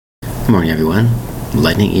morning, everyone.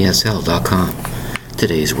 LightningESL.com.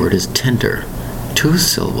 Today's word is tender. 2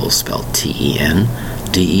 syllables spelled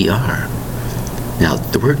T-E-N-D-E-R. Now,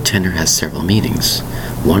 the word tender has several meanings.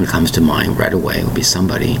 One comes to mind right away would be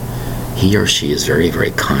somebody. He or she is very,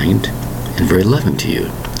 very kind and very loving to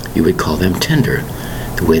you. You would call them tender.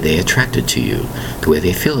 The way they attracted to you, the way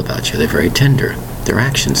they feel about you, they're very tender. Their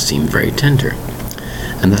actions seem very tender.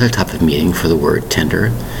 Another type of meaning for the word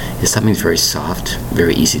tender is something very soft,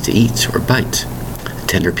 very easy to eat or bite. A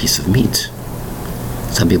tender piece of meat.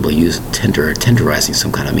 Some people use tenderizing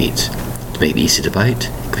some kind of meat to make it easy to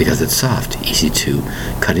bite because it's soft, easy to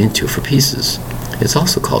cut into for pieces. It's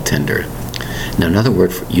also called tender. Now, another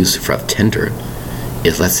word used for tender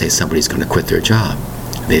is, let's say somebody's going to quit their job.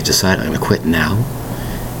 They've decided, I'm going to quit now,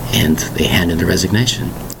 and they hand in their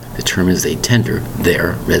resignation. The term is they tender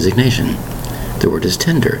their resignation. The word is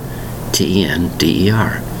tender,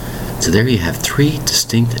 T-E-N-D-E-R. So there you have 3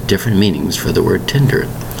 distinct different meanings for the word tender.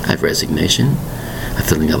 I have resignation, a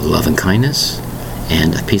feeling of love and kindness,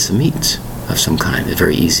 and a piece of meat of some kind. It's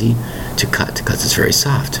very easy to cut because it's very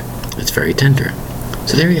soft. It's very tender.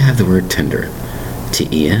 So there you have the word tender,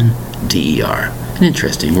 T-E-N-D-E-R. An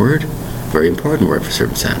interesting word, very important word for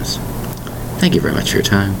certain sense. Thank you very much for your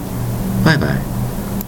time. Bye-bye.